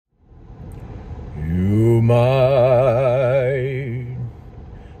You might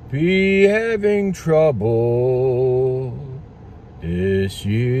be having trouble this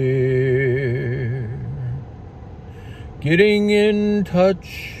year getting in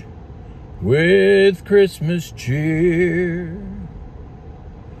touch with Christmas cheer.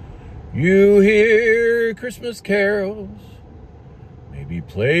 You hear Christmas carols, maybe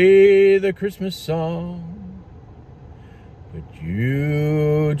play the Christmas song, but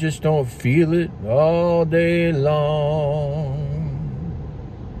you just don't feel it all day long.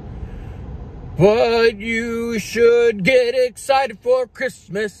 But you should get excited for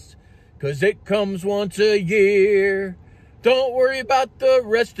Christmas, 'cause it comes once a year. Don't worry about the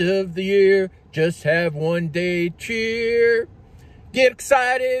rest of the year, just have one day cheer. Get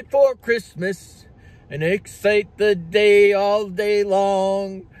excited for Christmas and excite the day all day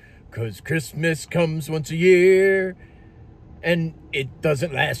long, 'cause Christmas comes once a year and it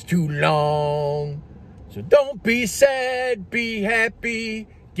doesn't last too long. So don't be sad, be happy,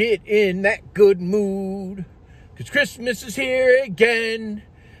 get in that good mood, 'cause Christmas is here again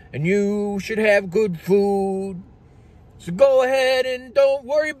and you should have good food. So go ahead and don't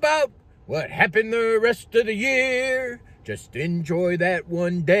worry about what happened the rest of the year. Just enjoy that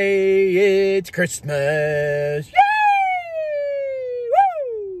one day. It's Christmas. Yay!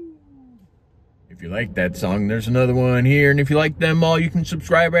 Woo! If you like that song, there's another one here. And if you like them all, you can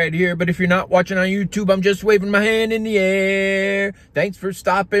subscribe right here. But if you're not watching on YouTube, I'm just waving my hand in the air. Thanks for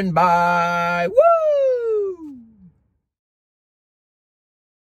stopping by. Woo!